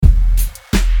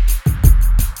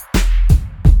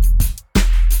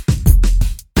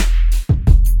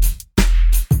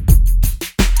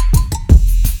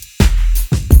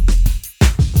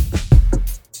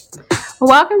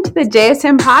Welcome to the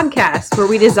JSM podcast, where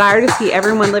we desire to see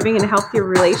everyone living in a healthier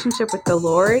relationship with the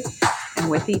Lord and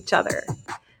with each other.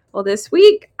 Well, this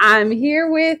week I'm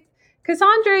here with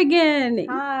Cassandra again.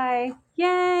 Hi.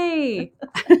 Yay.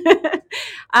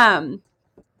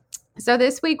 So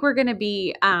this week we're going to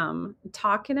be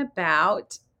talking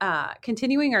about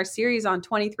continuing our series on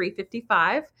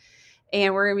 2355.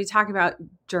 And we're going to be talking about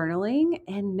journaling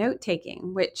and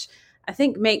note-taking, which I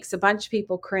think makes a bunch of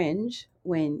people cringe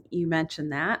when you mention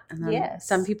that. And then Yes.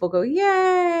 some people go,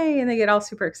 yay, and they get all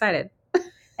super excited.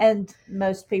 And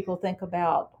most people think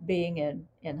about being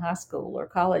in high school or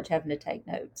college having to take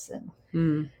notes.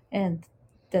 And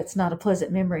that's not a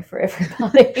pleasant memory for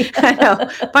everybody. I know.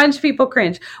 A bunch of people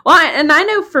cringe. Well, and I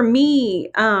know for me,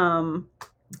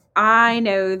 I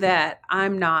know that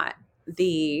I'm not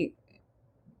the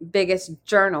biggest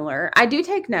journaler. I do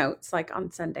take notes like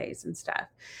on Sundays and stuff,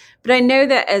 but I know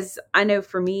that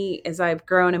for me, as I've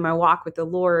grown in my walk with the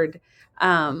Lord,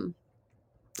 I've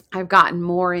gotten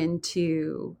more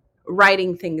into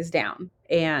writing things down,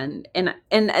 and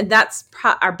that's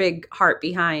our big heart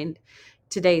behind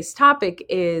today's topic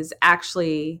is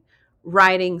actually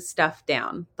writing stuff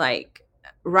down, like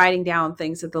writing down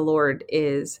things that the Lord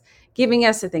is giving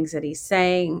us, the things that he's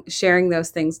saying, sharing those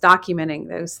things, documenting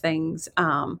those things,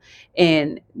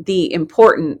 and the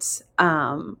importance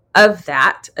of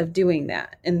doing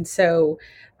that. And so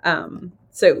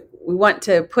we want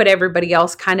to put everybody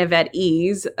else kind of at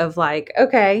ease of like,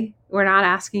 okay, we're not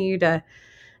asking you to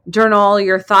journal all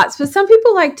your thoughts, but some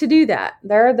people like to do that.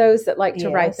 There are those that like to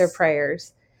write their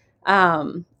prayers.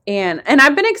 And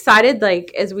I've been excited,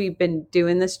 like, as we've been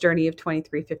doing this journey of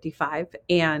 2355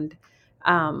 and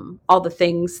all the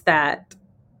things that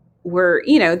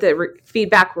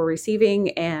feedback we're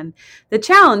receiving and the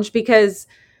challenge, because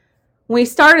when we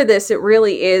started this, it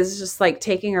really is just like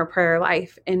taking our prayer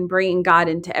life and bringing God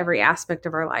into every aspect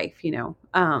of our life, the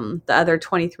other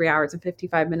 23 hours and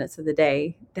 55 minutes of the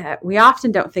day that we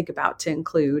often don't think about to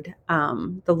include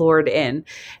the Lord in.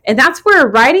 And that's where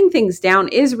writing things down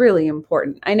is really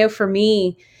important. I know for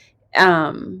me,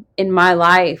 in my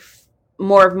life,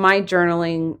 more of my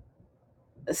journaling,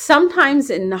 sometimes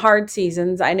in hard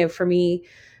seasons, I know for me,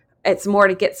 it's more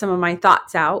to get some of my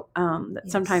thoughts out that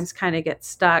sometimes kind of get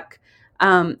stuck.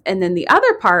 And then the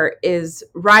other part is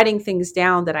writing things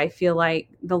down that I feel like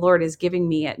the Lord is giving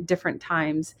me at different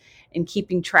times and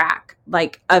keeping track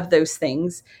of those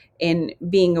things and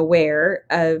being aware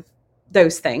of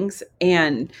those things.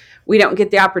 And we don't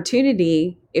get the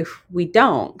opportunity if we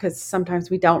don't, because sometimes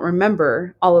we don't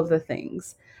remember all of the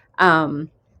things.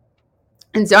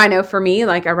 And so I know for me,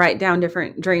 like, I write down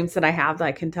different dreams that I have that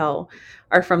I can tell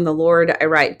are from the Lord. I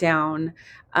write down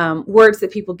words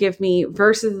that people give me,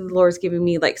 verses that the Lord's giving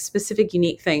me, like specific,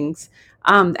 unique things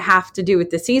that have to do with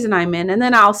the season I'm in. And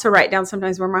then I also write down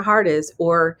sometimes where my heart is,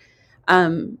 or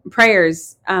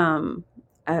prayers, a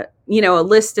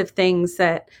list of things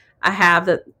that I have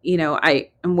that, I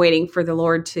am waiting for the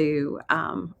Lord to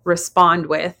respond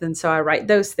with. And so I write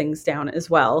those things down as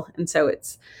well. And so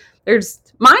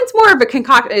mine's more of a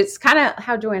concoction. It's kind of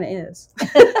how Joanna is.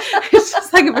 It's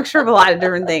just like a picture of a lot of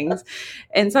different things.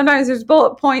 And sometimes there's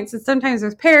bullet points and sometimes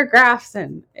there's paragraphs,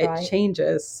 and it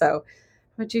changes. So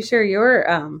why don't you share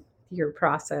your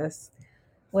process?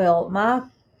 Well, my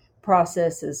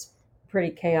process is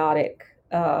pretty chaotic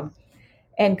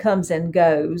and comes and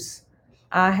goes.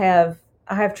 I have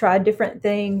tried different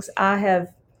things. I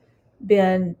have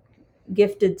been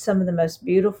gifted some of the most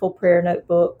beautiful prayer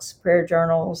notebooks, prayer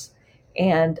journals,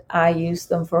 and I use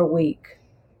them for a week,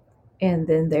 and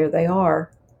then there they are.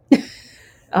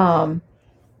 I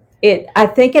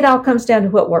think it all comes down to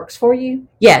what works for you.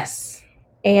 Yes.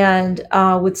 And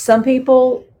with some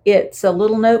people, it's a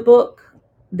little notebook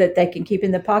that they can keep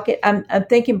in the pocket. I'm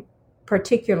thinking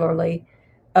particularly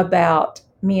about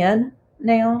men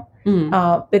now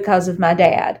because of my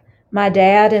dad. My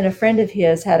dad and a friend of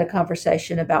his had a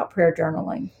conversation about prayer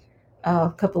journaling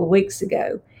a couple of weeks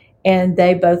ago, and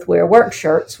they both wear work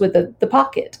shirts with the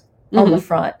pocket on the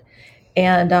front.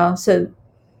 And so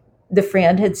the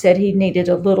friend had said he needed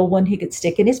a little one he could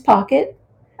stick in his pocket,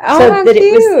 so that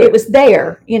it was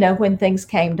there, when things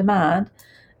came to mind.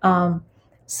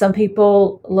 Some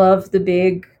people love the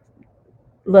big,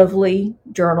 lovely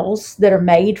journals that are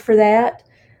made for that.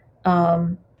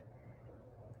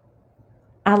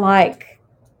 I like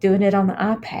doing it on the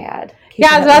iPad. Yeah,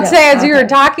 I was about to say, as you were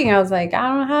talking, I was like, I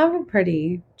don't have a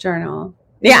pretty journal.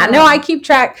 Yeah, no, I keep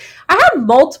track. I have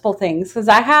multiple things because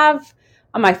I have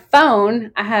on my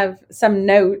phone, I have some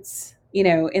notes,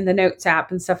 in the Notes app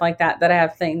and stuff like that I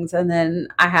have things. And then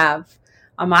I have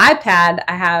on my iPad,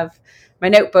 I have my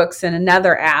notebooks in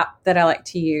another app that I like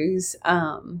to use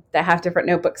that have different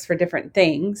notebooks for different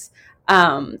things.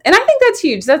 And I think that's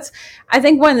huge. I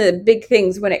think one of the big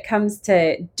things when it comes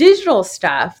to digital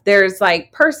stuff, there's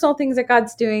like personal things that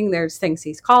God's doing. There's things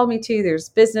he's called me to, there's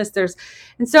business,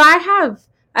 and so I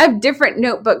have different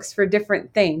notebooks for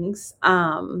different things,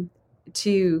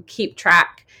 to keep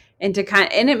track and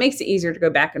and it makes it easier to go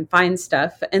back and find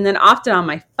stuff. And then often on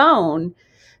my phone,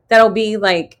 that'll be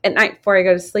like at night before I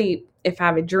go to sleep. If I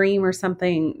have a dream or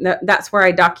something, that's where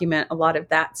I document a lot of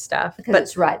that stuff. Because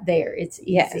it's right there. It's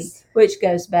easy, yes, which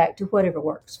goes back to whatever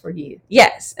works for you.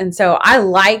 Yes. And so I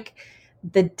like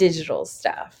the digital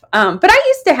stuff. But I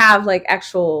used to have like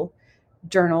actual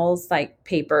journals, like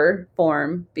paper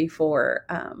form before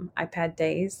iPad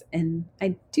days. And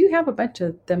I do have a bunch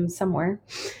of them somewhere.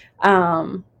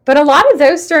 But a lot of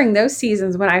those during those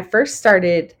seasons when I first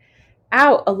started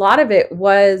out, a lot of it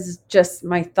was just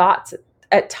my thoughts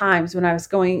at times when I was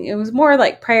going. It was more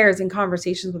like prayers and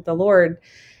conversations with the Lord,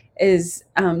 is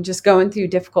just going through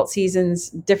difficult seasons,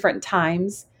 different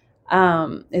times,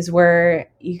 is where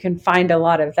you can find a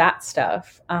lot of that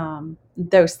stuff,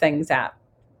 those things at.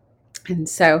 And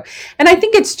I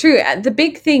think it's true. The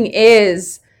big thing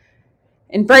is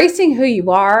embracing who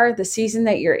you are, the season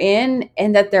that you're in,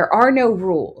 and that there are no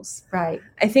rules. Right.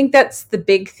 I think that's the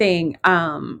big thing.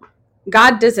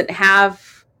 God doesn't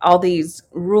have all these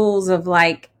rules of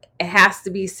like, it has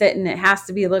to be sitting, it has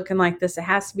to be looking like this, it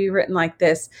has to be written like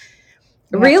this.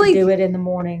 You really have to do it in the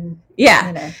morning.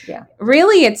 Yeah. Yeah.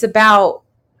 Really, it's about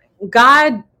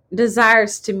God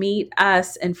desires to meet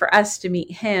us and for us to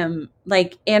meet him,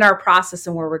 like in our process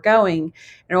and where we're going.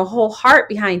 And a whole heart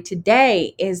behind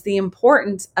today is the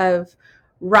importance of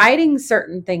writing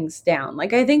certain things down.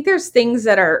 Like, I think there's things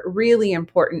that are really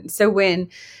important. So when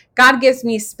God gives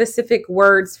me specific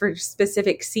words for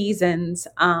specific seasons,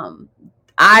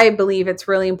 I believe it's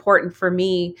really important for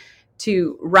me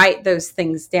to write those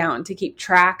things down, to keep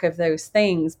track of those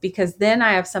things, because then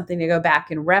I have something to go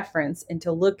back and reference and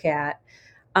to look at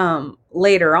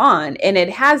later on. And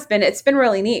it's been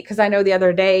really neat, because I know the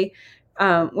other day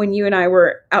when you and I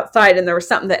were outside and there was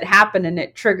something that happened and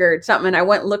it triggered something, and I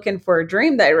went looking for a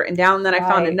dream that I'd written down, and then I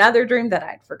found another dream that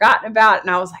I'd forgotten about,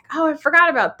 and I was like, oh, I forgot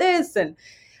about this. And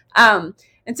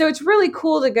so it's really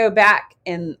cool to go back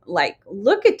and like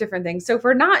look at different things. So if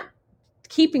we're not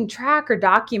keeping track or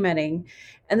documenting,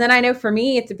 and then I know for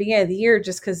me at the beginning of the year,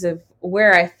 just because of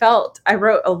where I felt, I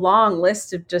wrote a long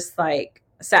list of just like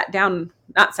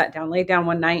laid down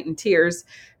one night in tears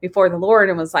before the Lord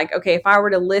and was like, okay, if I were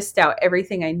to list out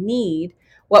everything I need,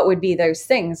 what would be those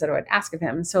things that I would ask of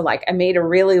him? And so like I made a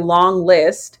really long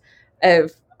list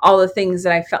of all the things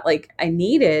that I felt like I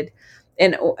needed.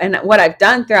 And what I've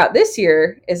done throughout this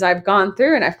year is I've gone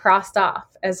through and I've crossed off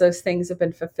as those things have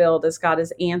been fulfilled, as God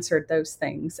has answered those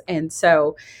things. And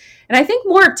I think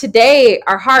more today,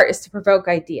 our heart is to provoke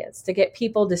ideas, to get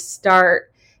people to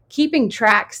start keeping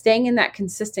track, staying in that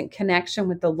consistent connection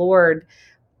with the Lord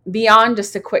beyond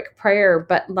just a quick prayer,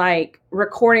 but like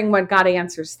recording when God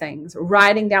answers things,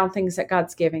 writing down things that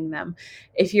God's giving them.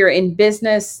 If you're in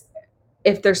business,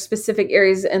 if there's specific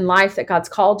areas in life that God's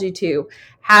called you to,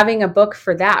 having a book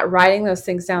for that, writing those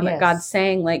things down that God's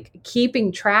saying, like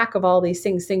keeping track of all these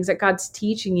things that God's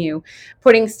teaching you,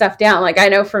 putting stuff down. Like I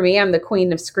know for me, I'm the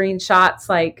queen of screenshots.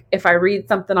 Like if I read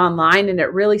something online and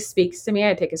it really speaks to me,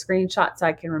 I take a screenshot so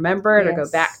I can remember it or go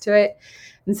back to it.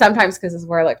 And sometimes, because this is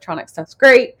where electronic stuff's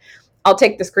great, I'll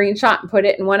take the screenshot and put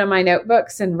it in one of my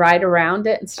notebooks and write around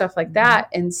it and stuff like that.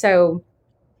 And so,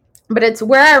 but it's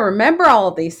where I remember all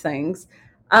of these things.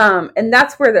 And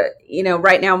that's where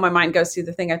right now my mind goes to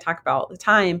the thing I talk about all the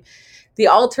time, the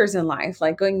altars in life,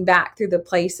 like going back through the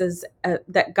places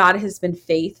that God has been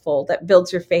faithful, that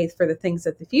builds your faith for the things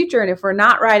of the future. And if we're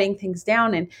not writing things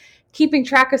down and keeping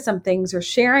track of some things or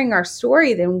sharing our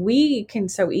story, then we can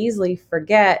so easily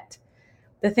forget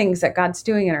the things that God's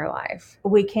doing in our life.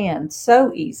 We can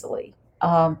so easily.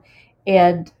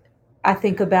 And I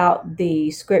think about the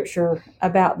scripture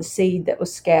about the seed that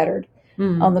was scattered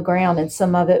on the ground, and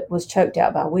some of it was choked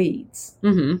out by weeds.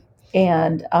 Mm-hmm.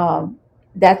 And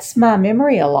that's my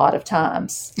memory a lot of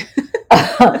times.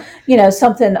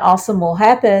 Something awesome will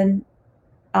happen,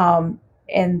 and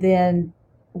then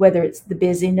whether it's the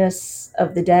busyness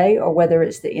of the day or whether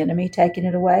it's the enemy taking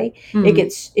it away,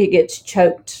 it gets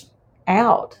choked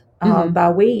out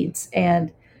by weeds.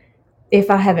 And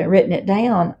if I haven't written it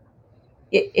down,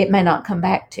 it may not come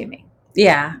back to me.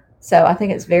 Yeah. So I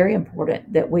think it's very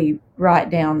important that we write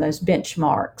down those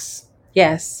benchmarks.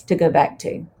 Yes. To go back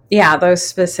to. Yeah, those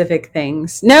specific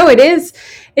things. No, it is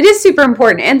super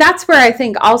important. And that's where I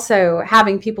think also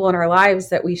having people in our lives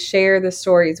that we share the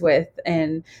stories with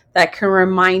and that can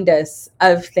remind us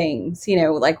of things,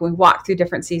 like we walk through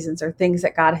different seasons or things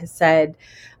that God has said,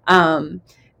 um,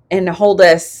 and hold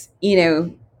us,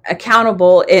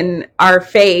 accountable in our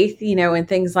faith, and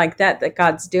things like that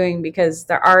God's doing, because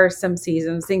there are some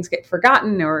seasons things get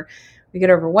forgotten or we get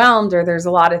overwhelmed or there's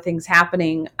a lot of things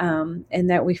happening, and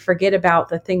that we forget about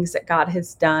the things that God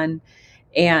has done,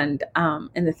 and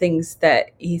the things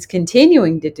that he's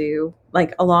continuing to do,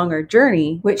 like along our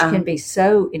journey, which can be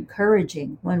so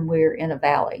encouraging when we're in a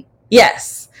valley.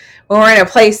 Yes, when we're in a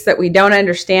place that we don't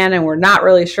understand and we're not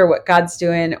really sure what God's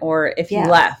doing or if he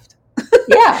left.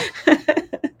 Yeah.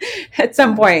 At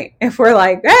some point, if we're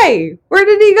like, hey, where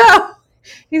did he go?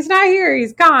 He's not here.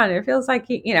 He's gone. It feels like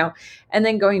and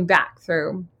then going back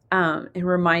through, and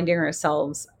reminding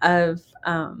ourselves of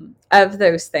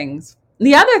those things.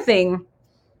 The other thing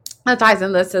that ties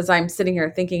in this, as I'm sitting here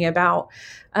thinking about,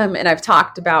 and I've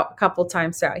talked about a couple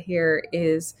times out here,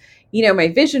 is, my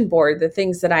vision board, the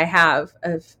things that I have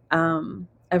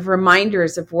of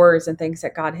reminders of words and things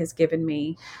that God has given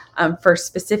me, for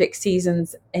specific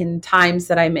seasons and times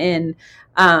that I'm in,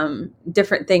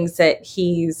 different things that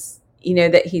he's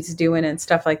doing and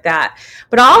stuff like that.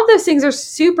 But all of those things are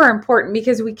super important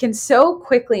because we can so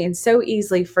quickly and so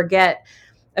easily forget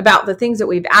about the things that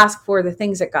we've asked for, the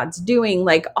things that God's doing,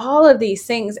 like all of these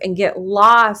things, and get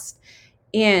lost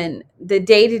in the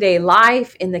day-to-day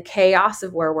life, in the chaos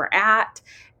of where we're at,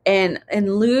 and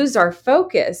lose our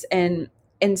focus. And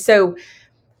so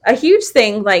a huge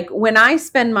thing, like when I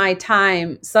spend my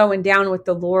time slowing down with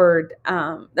the Lord,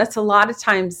 that's a lot of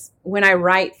times when I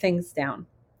write things down,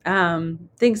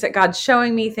 things that God's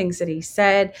showing me, things that he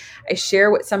said. I share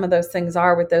what some of those things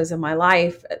are with those in my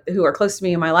life who are close to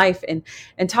me in my life, and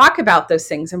talk about those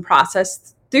things and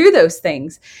process through those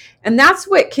things. And that's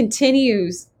what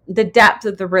continues the depth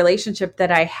of the relationship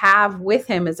that I have with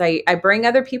him, as I bring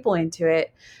other people into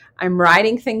it. I'm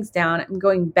writing things down. I'm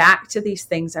going back to these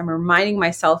things. I'm reminding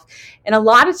myself. And a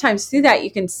lot of times through that,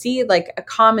 you can see like a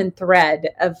common thread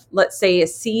of, let's say, a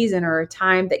season or a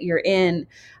time that you're in,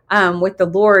 with the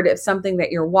Lord, of something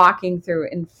that you're walking through,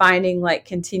 and finding like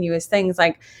continuous things.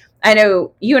 Like, I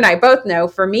know you and I both know,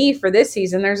 for me, for this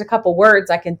season, there's a couple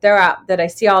words I can throw out that I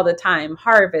see all the time: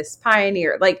 harvest,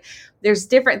 pioneer. Like, there's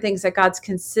different things that God's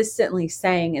consistently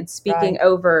saying and speaking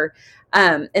over.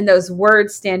 And those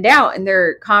words stand out, and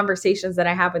they're conversations that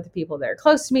I have with the people that are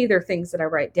close to me. They're things that I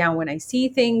write down when I see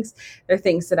things. They're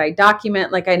things that I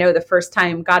document. Like, I know the first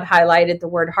time God highlighted the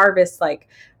word harvest, like,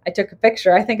 I took a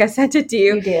picture. I think I sent it to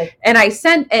you. You did. And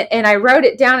I wrote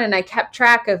it down, and I kept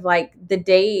track of like the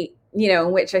date,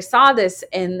 in which I saw this,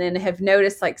 and then have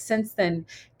noticed, like, since then,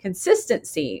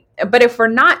 consistency. But if we're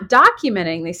not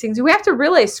documenting these things, we have to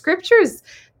realize Scripture is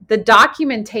the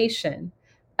documentation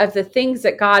of the things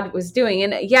that God was doing.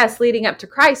 And yes, leading up to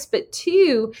Christ, but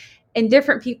too, in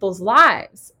different people's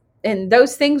lives. And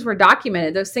those things were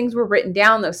documented. Those things were written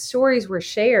down. Those stories were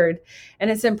shared.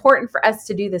 And it's important for us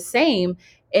to do the same,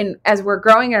 and as we're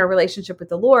growing in our relationship with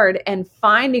the Lord and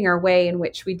finding our way in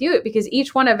which we do it, because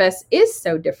each one of us is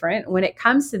so different when it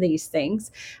comes to these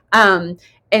things.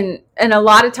 And a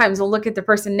lot of times we'll look at the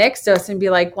person next to us and be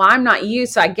like, well, I'm not you,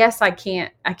 so I guess I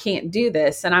can't do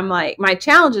this. And I'm like, my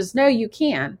challenge is, no, you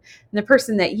can. And the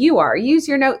person that you are, use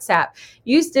your notes app,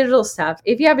 use digital stuff.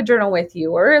 If you have a journal with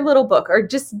you, or a little book, or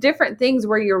just different things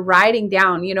where you're writing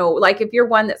down, like if you're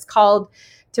one that's called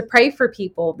to pray for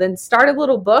people, then start a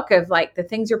little book of like the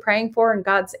things you're praying for and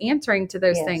God's answering to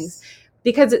those things.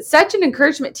 Because it's such an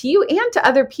encouragement to you and to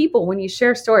other people when you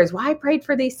share stories. Well, I prayed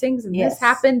for these things and this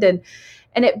happened.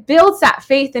 And it builds that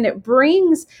faith, and it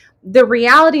brings the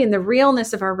reality and the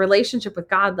realness of our relationship with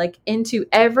God, like, into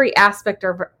every aspect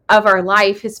of our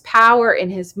life, his power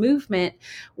and his movement.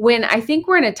 When I think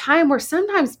we're in a time where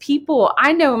sometimes people,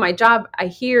 I know in my job, I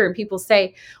hear and people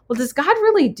say, well, does God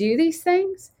really do these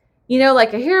things?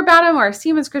 Like, I hear about him or I see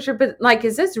him in Scripture, but like,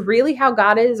 is this really how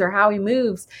God is or how he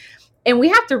moves? And we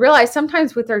have to realize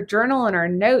sometimes with our journal and our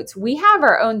notes, we have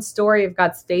our own story of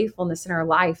God's faithfulness in our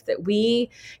life that we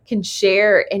can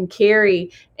share and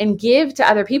carry and give to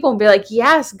other people and be like,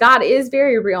 yes, God is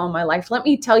very real in my life. Let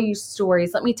me tell you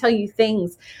stories. Let me tell you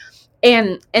things.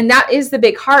 And that is the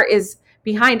big heart is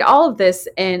behind all of this.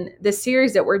 And the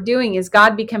series that we're doing is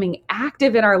God becoming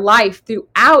active in our life,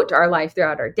 throughout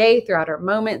our day, throughout our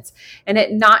moments, and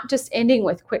it not just ending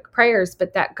with quick prayers,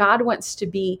 but that God wants to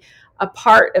be a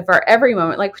part of our every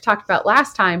moment. Like we talked about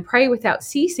last time, pray without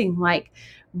ceasing. Like,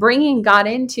 bringing God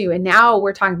into. And now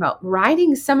we're talking about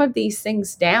writing some of these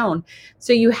things down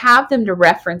so you have them to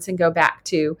reference and go back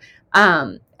to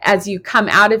as you come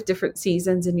out of different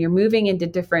seasons and you're moving into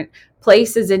different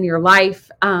places in your life,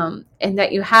 and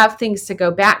that you have things to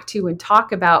go back to and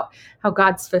talk about how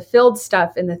God's fulfilled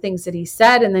stuff and the things that he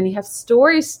said. And then you have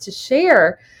stories to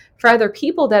share for other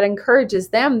people that encourages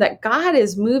them that God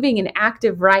is moving and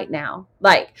active right now.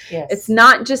 Like, It's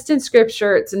not just in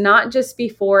scripture. It's not just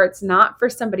before. It's not for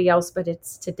somebody else, but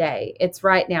it's today. It's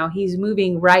right now. He's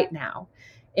moving right now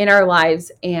in our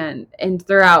lives and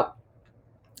throughout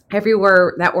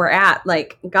everywhere that we're at.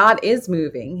 Like, God is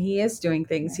moving. He is doing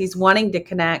things. He's wanting to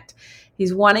connect.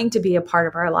 He's wanting to be a part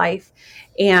of our life.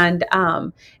 And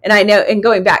I know, and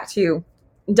going back to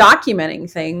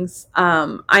documenting things,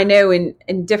 I know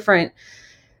in different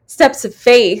steps of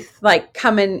faith, like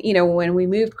coming, when we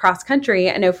moved cross country,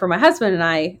 I know for my husband and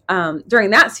I,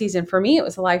 during that season, for me, it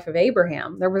was the life of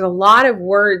Abraham. There was a lot of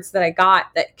words that I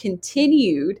got that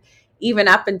continued even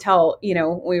up until,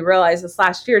 we realized this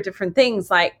last year, different things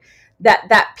like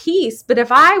that piece. But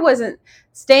if I wasn't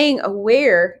staying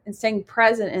aware and staying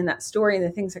present in that story and the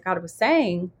things that God was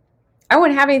saying, I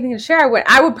wouldn't have anything to share.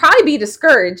 I would probably be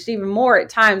discouraged even more at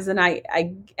times than I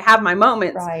have my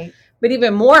moments, right? But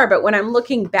even more. But when I'm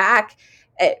looking back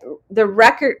at the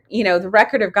record, the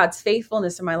record of God's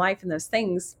faithfulness in my life and those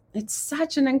things, it's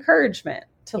such an encouragement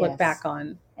to look back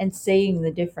on. And seeing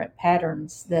the different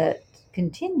patterns that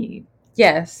continue.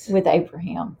 Yes. With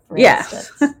Abraham, for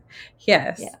instance.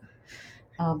 Yes.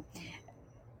 Yeah.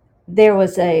 There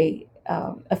was a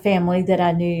family that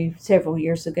I knew several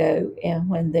years ago, and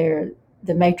when the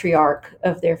matriarch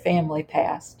of their family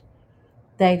passed,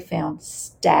 they found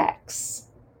stacks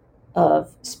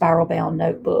of spiral bound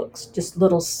notebooks, just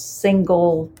little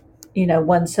single,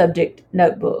 one subject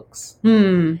notebooks.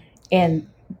 And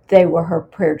they were her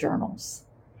prayer journals.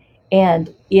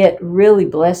 And it really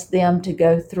blessed them to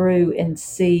go through and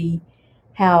see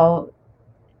how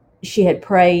she had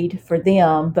prayed for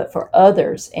them, but for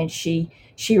others. And she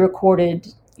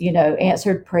recorded,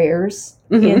 answered prayers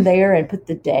in there and put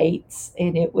the dates.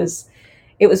 And it was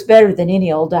better than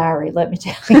any old diary, let me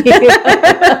tell you.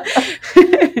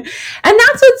 And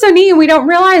that's what's so neat. And we don't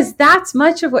realize that's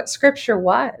much of what scripture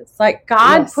was. Like,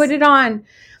 God put it on.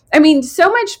 I mean, so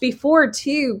much before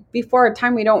our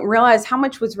time, we don't realize how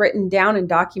much was written down and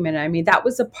documented. I mean, that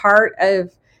was a part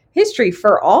of history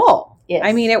for all. Yes.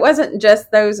 I mean, it wasn't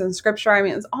just those in scripture. I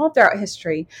mean, it was all throughout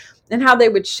history, and how they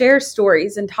would share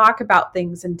stories and talk about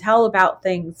things and tell about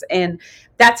things. And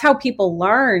that's how people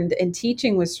learned, and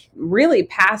teaching was really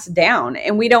passed down.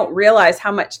 And we don't realize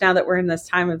how much, now that we're in this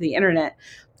time of the internet,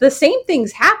 the same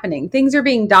thing's happening. Things are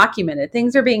being documented.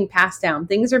 Things are being passed down.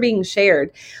 Things are being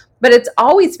shared. But it's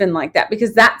always been like that,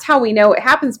 because that's how we know it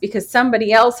happens, because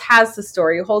somebody else has the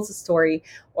story, holds the story,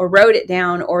 or wrote it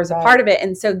down, or is a part of it.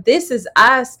 And so this is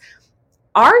us,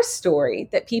 our story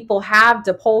that people have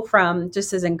to pull from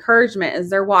just as encouragement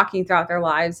as they're walking throughout their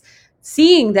lives,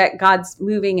 seeing that God's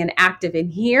moving and active,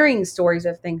 and hearing stories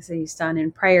of things that he's done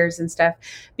and prayers and stuff.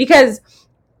 Because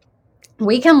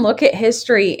we can look at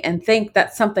history and think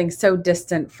that's something so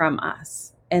distant from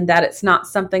us, and that it's not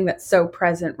something that's so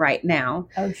present right now.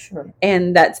 Oh, sure.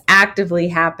 And that's actively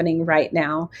happening right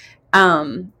now.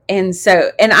 And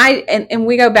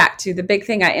we go back to the big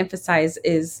thing I emphasize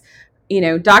is,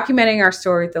 documenting our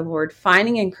story with the Lord,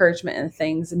 finding encouragement in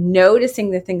things, noticing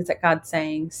the things that God's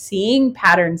saying, seeing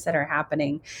patterns that are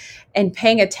happening, and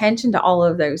paying attention to all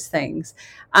of those things.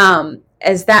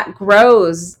 As that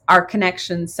grows our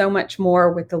connection so much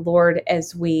more with the Lord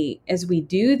as we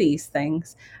do these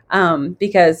things,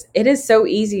 because it is so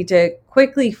easy to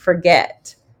quickly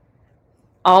forget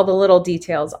all the little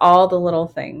details, all the little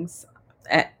things.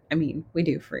 I mean, we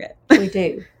do forget. We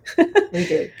do. We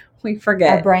do. We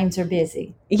forget. Our brains are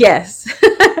busy. Yes.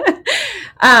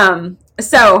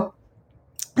 So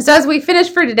as we finish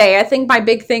for today, I think my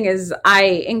big thing is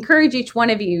I encourage each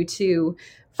one of you to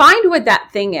find what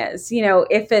that thing is.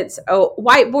 If it's a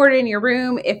whiteboard in your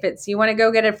room, if it's, you want to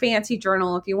go get a fancy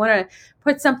journal, if you want to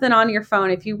put something on your phone,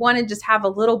 if you want to just have a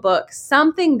little book,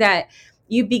 something that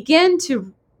you begin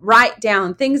to write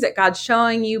down things that God's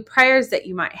showing you, prayers that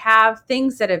you might have,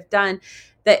 things that have done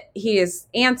that he has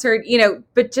answered,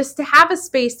 but just to have a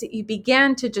space that you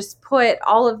begin to just put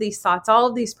all of these thoughts, all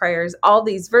of these prayers, all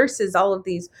these verses, all of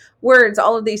these words,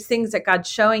 all of these things that God's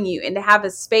showing you, and to have a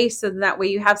space so that way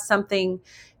you have something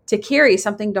to carry,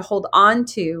 something to hold on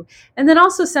to, and then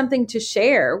also something to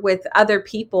share with other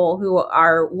people who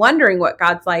are wondering what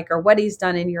God's like or what he's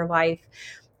done in your life.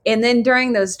 And then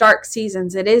during those dark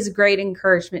seasons, it is great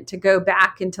encouragement to go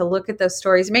back and to look at those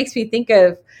stories. It makes me think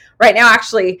of right now,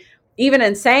 actually, even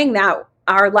in saying that,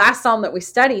 our last Psalm that we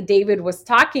studied, David was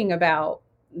talking about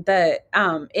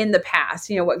in the past,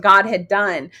 what God had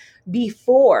done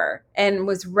before, and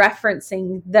was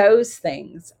referencing those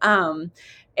things. And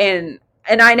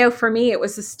I know for me, it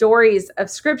was the stories of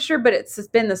scripture, but it's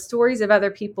been the stories of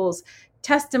other people's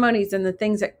testimonies and the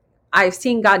things that I've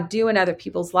seen God do in other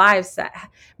people's lives,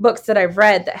 books that I've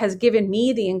read, that has given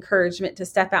me the encouragement to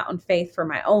step out in faith for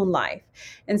my own life.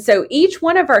 And so each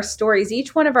one of our stories,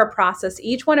 each one of our process,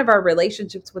 each one of our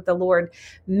relationships with the Lord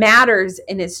matters,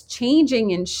 and is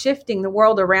changing and shifting the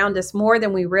world around us more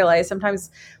than we realize. Sometimes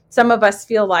some of us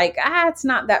feel like, it's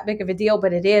not that big of a deal,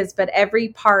 but it is. But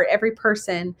every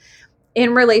person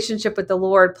in relationship with the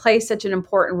Lord plays such an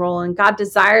important role, and God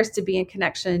desires to be in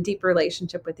connection and deep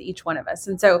relationship with each one of us.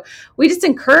 And so we just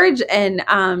encourage and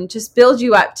just build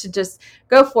you up to just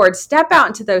go forward, step out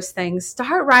into those things,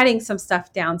 start writing some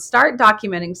stuff down, start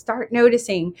documenting, start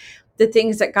noticing the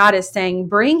things that God is saying.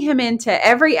 Bring him into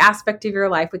every aspect of your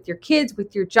life, with your kids,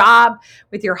 with your job,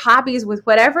 with your hobbies, with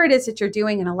whatever it is that you're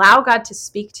doing, and allow God to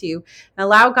speak to you, and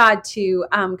allow God to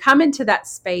come into that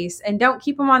space, and don't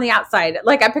keep him on the outside.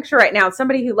 Like I picture right now,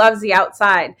 somebody who loves the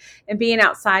outside and being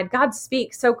outside. God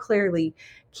speaks so clearly.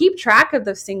 Keep track of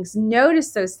those things.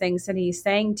 Notice those things that he's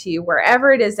saying to you,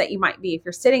 wherever it is that you might be. If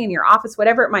you're sitting in your office,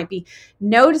 whatever it might be,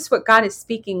 notice what God is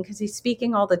speaking, because he's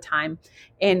speaking all the time,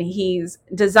 and he's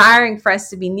desiring for us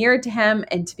to be near to him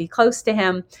and to be close to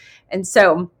him. And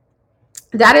so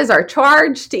that is our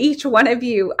charge to each one of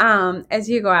you as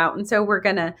you go out. And so we're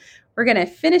gonna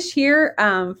finish here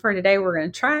for today. We're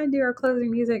gonna try and do our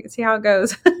closing music and see how it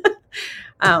goes.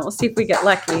 We'll see if we get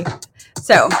lucky.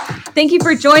 So thank you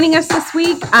for joining us this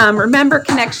week. Remember,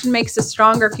 connection makes us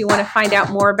stronger. If you want to find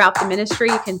out more about the ministry,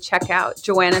 you can check out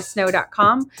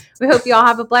joannasnow.com. We hope you all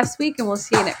have a blessed week, and we'll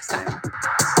see you next time.